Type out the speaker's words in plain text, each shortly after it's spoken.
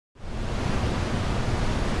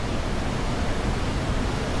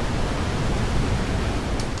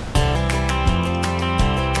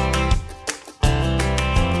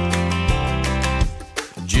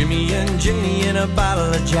and Janie in a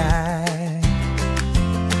bottle of Jack,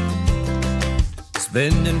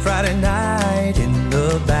 spending Friday night in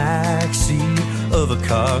the backseat of a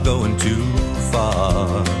car going too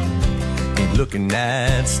far, ain't looking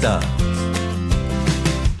at stars.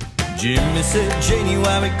 Jimmy said, Janie,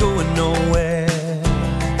 why we going nowhere?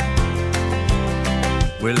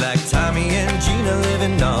 We're like Tommy and Gina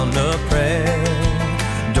living on a prayer.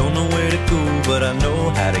 Don't know where to go, but I know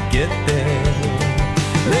how to get there.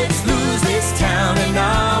 Let's lose this town in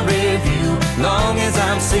our review, long as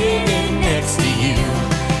I'm sitting next to you.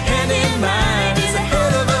 Hand in mine is a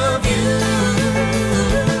hell of a view.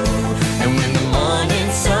 And when the morning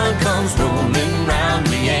sun comes rolling round,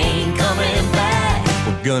 we ain't coming back.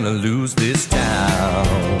 We're gonna lose this town.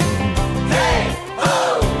 Hey,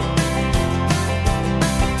 oh!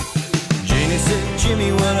 Janie said,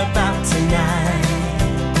 Jimmy, what about tonight?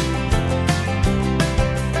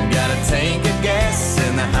 Got a tank of gas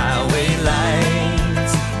and the highway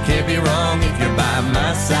lights. Can't be wrong if you're by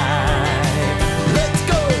my side. Let's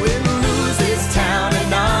go and lose this town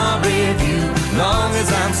in our review, long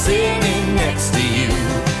as I'm sitting next to you.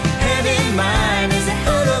 Hand in mine is a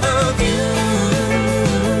hell of a view.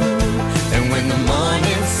 And when the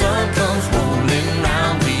morning sun comes rolling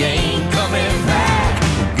round, we ain't coming back.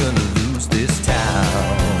 We're gonna lose this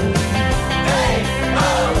town. Hey,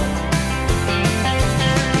 oh!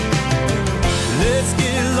 Let's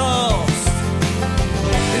get lost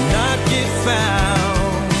and not get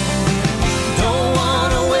found. Don't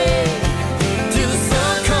wanna wait till the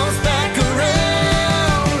sun comes back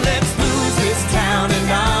around. Let's lose this town in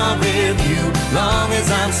our review, long as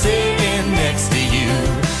I'm sitting next to you.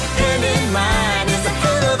 Hand in mine is a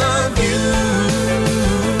hell of a view.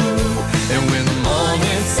 And when the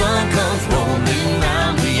morning sun comes rolling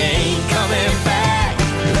round, we ain't coming back.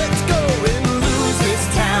 Let's go and lose this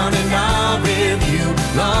town in our review,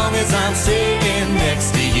 long as I'm sitting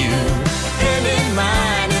next to you. Hand in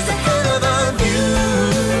mine is a hell of a view.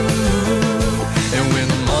 And when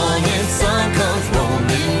the morning sun comes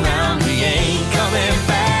rolling round, we ain't coming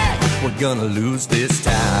back. We're gonna lose this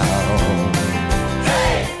town.